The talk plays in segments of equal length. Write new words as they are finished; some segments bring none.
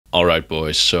All right,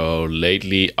 boys. So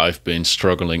lately I've been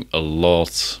struggling a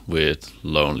lot with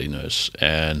loneliness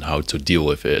and how to deal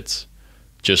with it.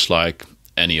 Just like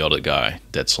any other guy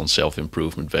that's on self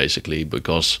improvement, basically,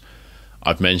 because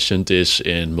I've mentioned this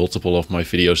in multiple of my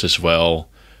videos as well.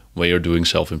 When you're doing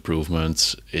self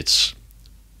improvement, it's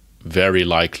very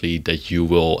likely that you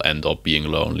will end up being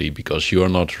lonely because you're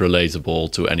not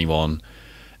relatable to anyone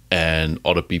and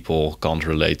other people can't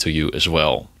relate to you as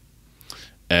well.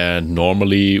 And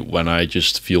normally, when I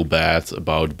just feel bad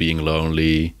about being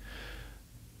lonely,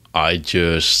 I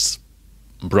just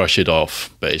brush it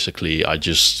off. Basically, I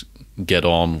just get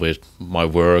on with my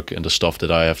work and the stuff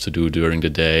that I have to do during the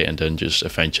day, and then just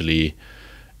eventually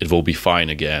it will be fine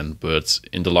again. But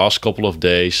in the last couple of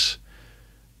days,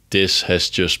 this has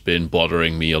just been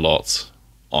bothering me a lot,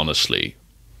 honestly.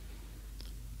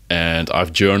 And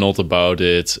I've journaled about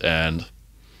it and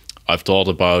I've thought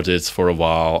about it for a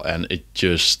while, and it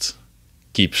just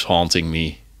keeps haunting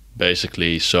me,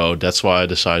 basically. So that's why I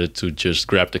decided to just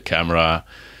grab the camera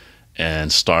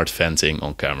and start venting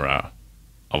on camera.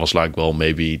 I was like, well,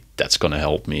 maybe that's gonna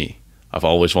help me. I've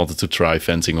always wanted to try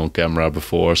venting on camera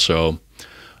before, so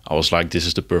I was like, this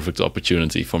is the perfect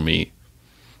opportunity for me.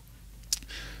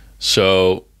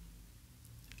 So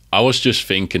I was just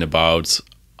thinking about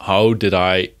how did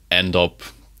I end up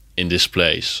in this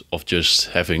place of just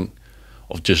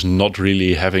not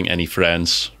really having any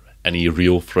friends, any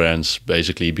real friends,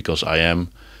 basically, because I am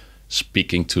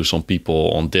speaking to some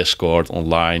people on Discord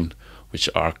online, which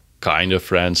are kind of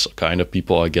friends, kind of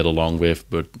people I get along with,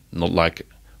 but not like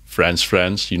friends.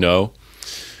 So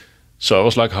I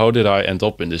was like, how did I end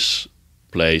up in this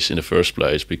place in the first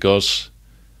place? Because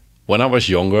when I was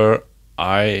younger,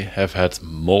 I have had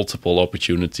multiple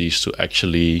opportunities to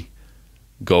actually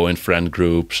go in friend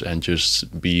groups and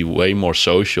just be way more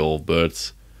social.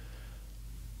 But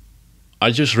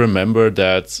I just remember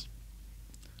that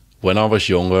when I was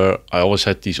younger, I always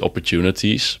had these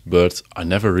opportunities, but I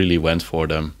never really went for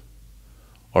them.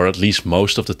 Or at least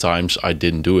most of the times I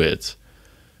didn't do it.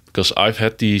 Because I've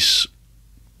had these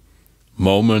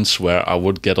moments where I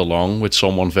would get along with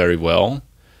someone very well,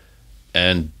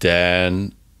 and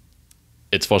then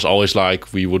it was always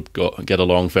like we would get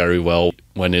along very well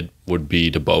when it would be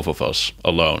the both of us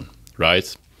alone,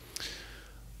 right?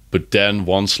 But then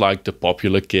once like the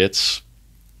popular kids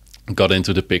got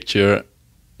into the picture,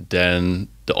 then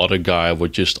the other guy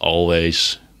would just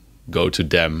always go to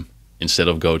them instead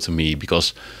of go to me,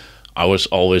 because I was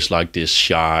always like this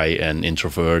shy and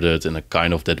introverted and a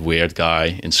kind of that weird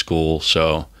guy in school.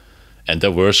 So, and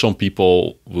there were some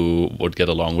people who would get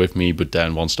along with me, but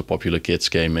then once the popular kids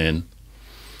came in,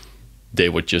 they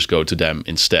would just go to them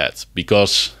instead.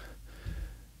 Because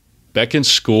back in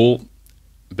school,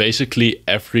 basically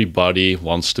everybody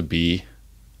wants to be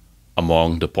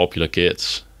among the popular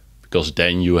kids, because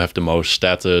then you have the most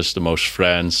status, the most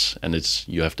friends, and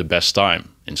you have the best time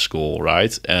in school,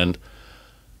 right? And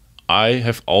I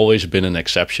have always been an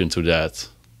exception to that.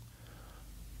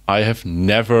 I have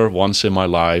never once in my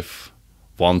life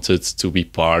wanted to be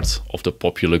part of the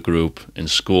popular group in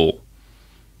school.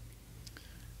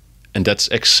 And that's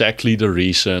exactly the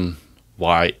reason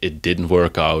why it didn't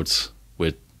work out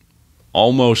with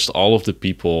almost all of the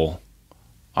people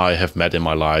I have met in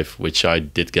my life, which I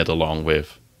did get along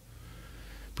with.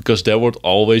 Because there would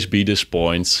always be this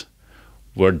point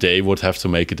where they would have to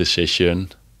make a decision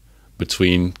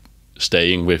between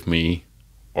staying with me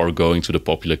or going to the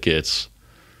popular kids.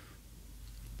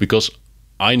 Because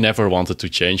I never wanted to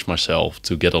change myself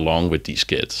to get along with these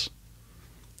kids.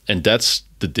 And that's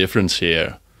the difference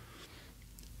here.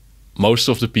 Most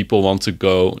of the people want to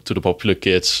go to the popular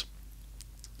kids,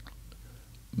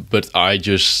 but I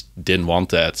just didn't want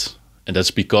that. And that's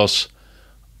because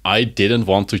I didn't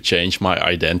want to change my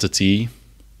identity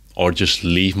or just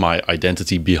leave my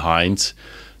identity behind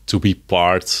to be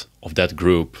part of that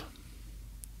group.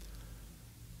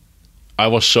 I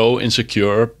was so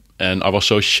insecure and I was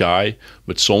so shy,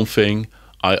 but something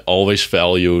I always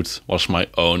valued was my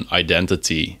own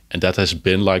identity. And that has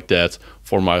been like that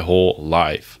for my whole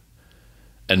life.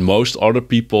 And most other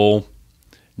people,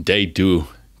 they do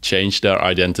change their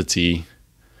identity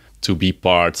to be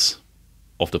part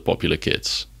of the popular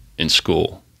kids in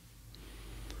school.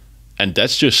 And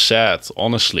that's just sad,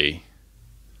 honestly.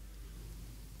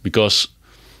 Because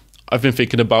I've been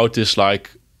thinking about this,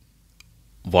 like,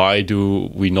 why do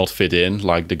we not fit in,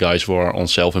 like the guys who are on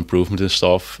self-improvement and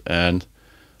stuff? And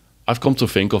I've come to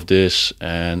think of this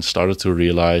and started to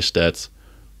realize that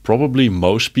probably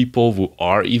most people who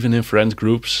are even in friend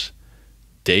groups,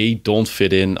 they don't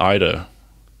fit in either.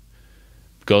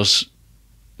 Because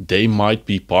they might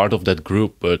be part of that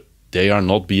group, but they are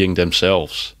not being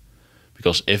themselves.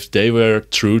 Because if they were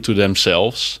true to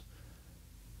themselves,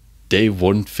 they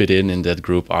wouldn't fit in that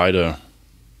group either.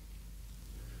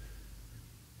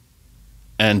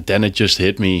 And then it just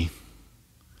hit me.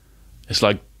 It's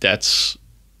like, that's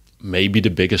maybe the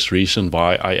biggest reason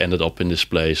why I ended up in this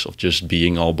place of just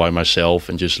being all by myself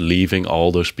and just leaving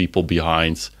all those people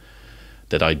behind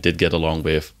that I did get along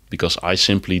with, because I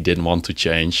simply didn't want to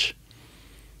change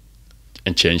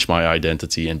and change my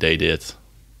identity, and they did.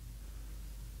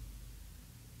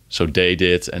 So they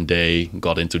did, and they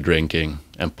got into drinking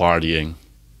and partying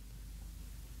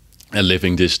and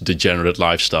living this degenerate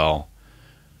lifestyle.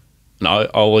 And I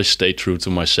always stayed true to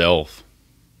myself.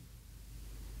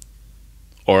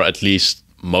 Or at least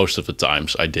most of the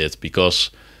times I did,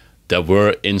 because there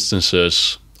were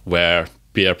instances where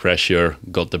peer pressure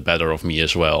got the better of me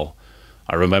as well.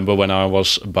 I remember when I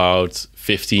was about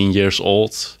 15 years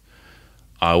old,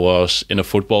 I was in a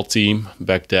football team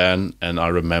back then, and I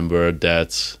remember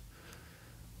that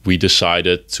we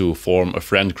decided to form a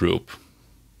friend group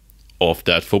of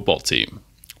that football team,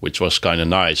 which was kind of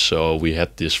nice. So we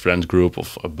had this friend group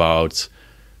of about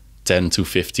 10 to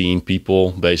 15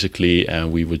 people basically,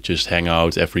 and we would just hang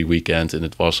out every weekend, and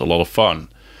it was a lot of fun.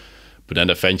 But then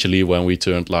eventually, when we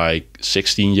turned like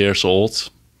 16 years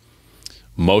old,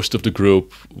 most of the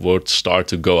group would start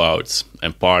to go out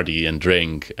and party and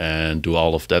drink and do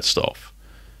all of that stuff.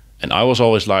 And I was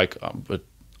always like, but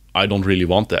I don't really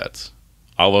want that.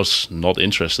 I was not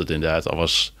interested in that. I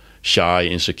was shy,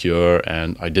 insecure,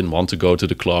 and I didn't want to go to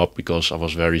the club because I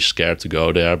was very scared to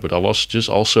go there. But I was just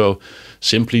also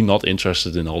simply not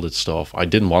interested in all that stuff. I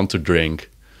didn't want to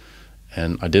drink,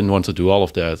 and I didn't want to do all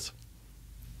of that.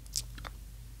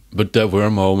 But there were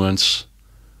moments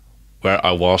where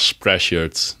I was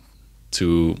pressured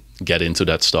to get into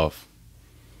that stuff.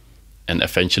 And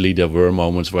eventually there were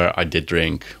moments where I did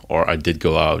drink or I did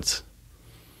go out.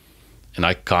 And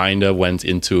I kind of went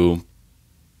into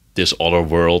this other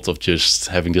world of just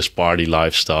having this party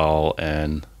lifestyle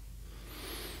and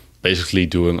basically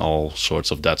doing all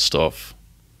sorts of that stuff.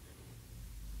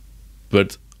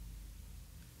 But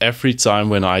every time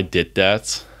when I did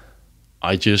that,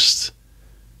 I just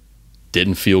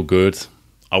didn't feel good.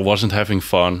 I wasn't having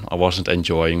fun. I wasn't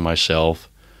enjoying myself.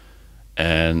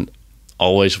 And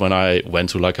always when I went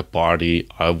to like a party,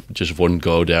 I just wouldn't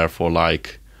go there for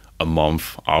like a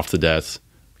month after that,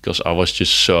 because I was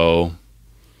just so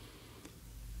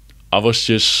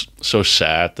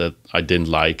sad that I didn't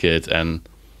like it, and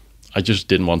I just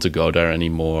didn't want to go there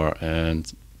anymore.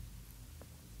 And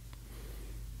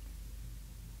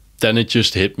then it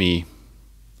just hit me,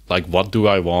 like, what do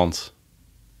I want?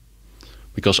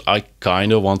 Because I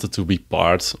kind of wanted to be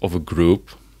part of a group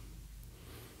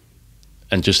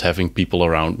and just having people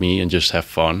around me and just have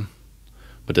fun.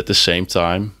 But at the same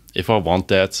time, if I want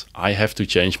that, I have to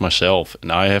change myself,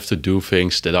 and I have to do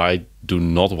things that I do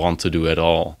not want to do at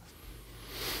all.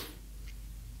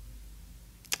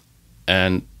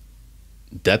 And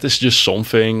that is just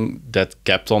something that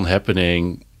kept on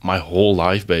happening my whole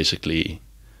life, basically.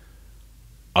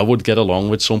 I would get along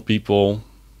with some people.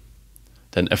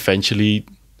 Then eventually,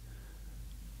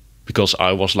 because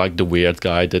I was like the weird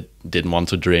guy that didn't want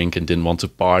to drink and didn't want to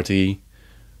party,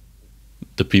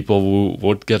 the people who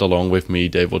would get along with me,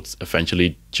 they would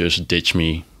eventually just ditch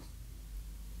me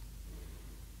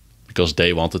because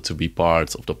they wanted to be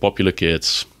part of the popular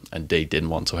kids and they didn't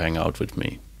want to hang out with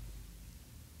me.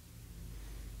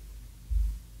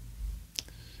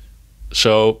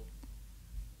 So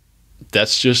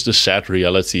that's just the sad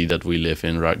reality that we live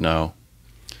in right now.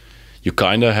 You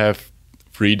kind of have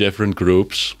 3 different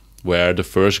groups, where the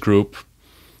first group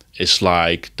is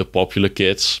like the popular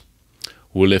kids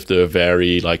who live the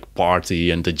very like party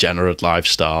and degenerate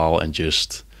lifestyle, and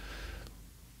just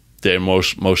they're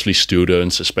mostly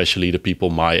students, especially the people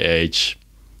my age,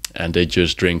 and they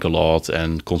just drink a lot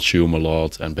and consume a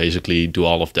lot and basically do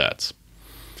all of that.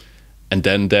 And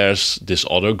then there's this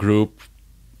other group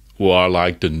who are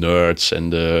like the nerds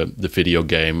and the video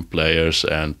game players,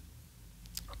 and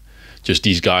just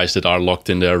these guys that are locked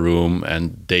in their room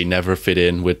and they never fit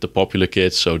in with the popular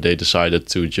kids, so they decided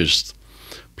to just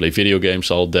play video games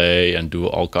all day and do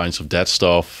all kinds of that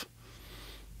stuff.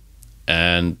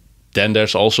 And then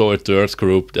there's also a third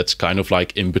group that's kind of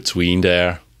like in between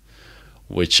there,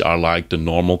 which are like the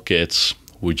normal kids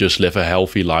who just live a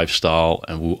healthy lifestyle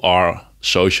and who are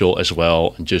social as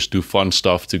well and just do fun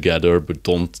stuff together, but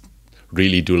don't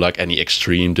really do like any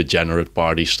extreme degenerate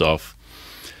party stuff.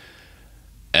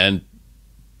 And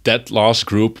that last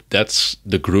group, that's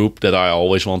the group that I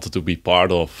always wanted to be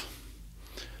part of.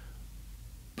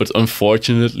 But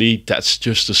unfortunately, that's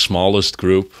just the smallest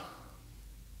group.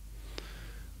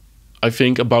 I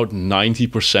think about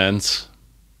 90%,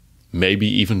 maybe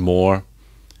even more,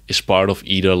 is part of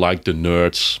either like the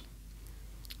nerds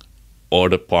or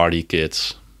the party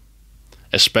kids.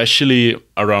 Especially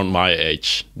around my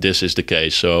age, this is the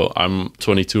case. So I'm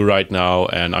 22 right now,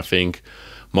 and I think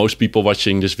most people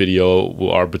watching this video who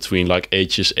are between like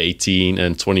ages 18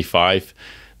 and 25,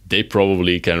 they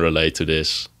probably can relate to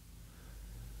this.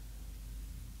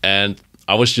 And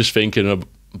I was just thinking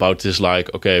about this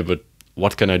like, okay, but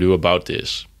what can I do about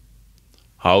this?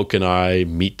 How can I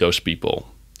meet those people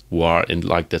who are in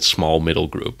like that small middle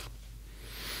group?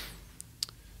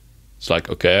 It's like,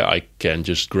 okay, I can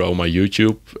just grow my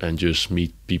YouTube and just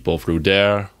meet people through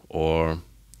there, or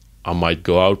I might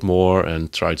go out more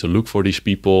and try to look for these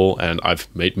people. And I've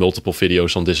made multiple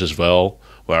videos on this as well,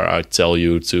 where I tell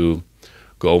you to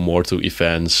go more to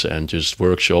events and just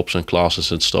workshops and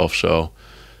classes and stuff. So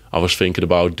I was thinking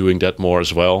about doing that more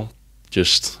as well.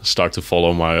 Just start to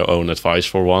follow my own advice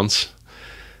for once.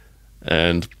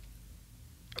 But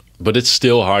it's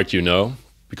still hard, you know,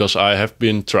 because I have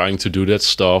been trying to do that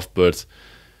stuff, but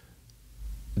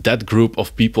that group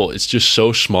of people, it's just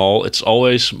so small. It's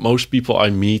always, most people I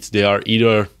meet, they are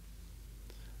either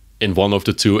in one of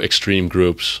the two extreme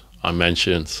groups I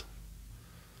mentioned.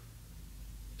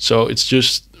 So it's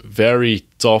just very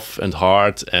tough and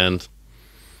hard. And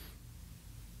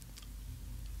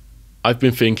I've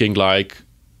been thinking like,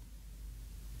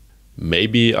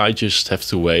 maybe I just have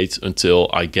to wait until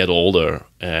I get older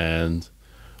and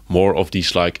more of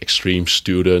these like extreme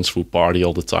students who party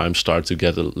all the time start to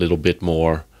get a little bit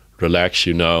more relaxed,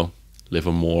 you know, live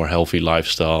a more healthy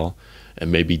lifestyle.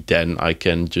 And maybe then I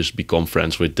can just become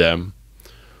friends with them.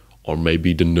 Or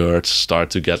maybe the nerds start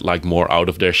to get like more out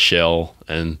of their shell,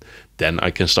 and then I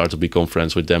can start to become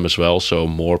friends with them as well. So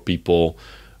more people,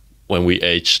 when we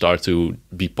age, start to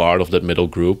be part of that middle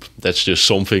group. That's just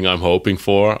something I'm hoping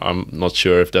for. I'm not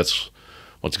sure if that's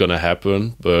what's gonna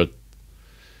happen, but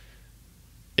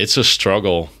it's a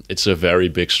struggle. It's a very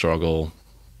big struggle.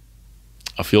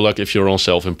 I feel like if you're on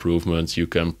self-improvement, you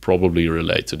can probably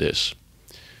relate to this.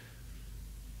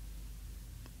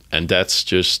 And that's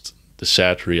just the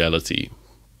sad reality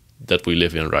that we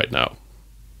live in right now.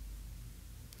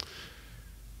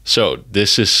 So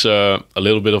this is a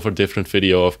little bit of a different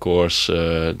video, of course,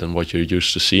 than what you're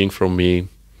used to seeing from me.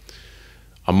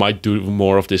 I might do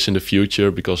more of this in the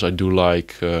future because I do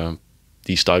like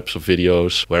these types of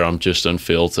videos where I'm just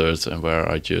unfiltered and where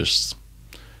I just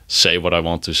say what I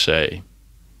want to say.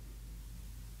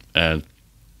 And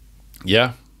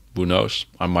yeah, who knows?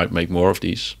 I might make more of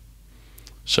these.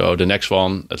 So the next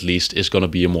one, at least, is going to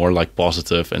be a more like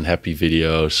positive and happy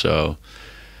video. So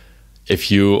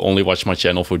if you only watch my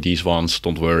channel for these ones,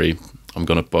 don't worry. I'm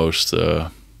going to post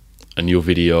a new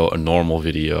video, a normal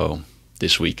video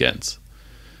this weekend.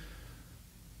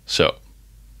 So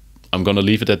I'm going to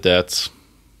leave it at that.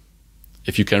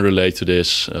 If you can relate to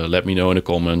this, let me know in the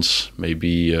comments.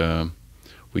 Maybe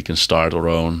we can start our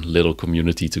own little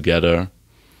community together.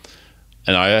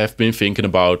 And I have been thinking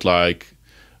about like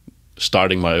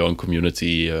starting my own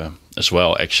community as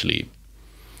well, actually.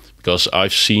 Because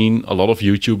I've seen a lot of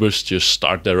YouTubers just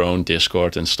start their own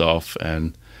Discord and stuff,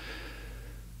 and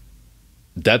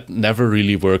that never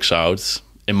really works out,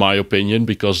 in my opinion,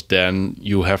 because then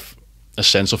you have a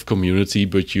sense of community,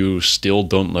 but you still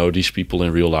don't know these people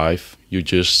in real life. You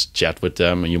just chat with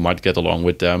them and you might get along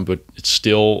with them, but it's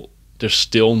still, they're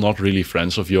still not really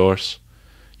friends of yours.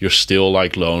 You're still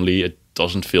like lonely. It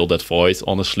doesn't fill that void,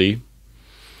 honestly.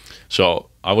 So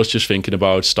I was just thinking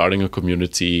about starting a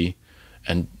community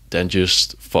and then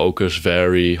just focus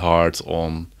very hard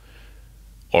on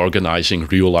organizing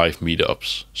real life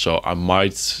meetups. So I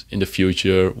might in the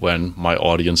future, when my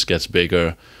audience gets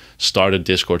bigger, start a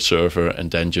Discord server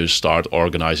and then just start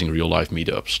organizing real life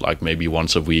meetups, like maybe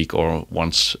once a week or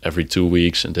once every 2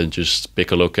 weeks, and then just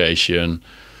pick a location,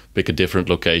 pick a different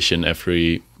location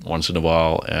every once in a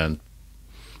while, and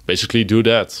basically do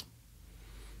that.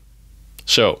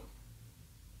 So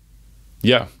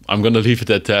yeah, I'm gonna leave it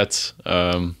at that.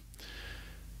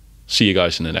 See you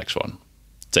guys in the next one.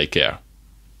 Take care.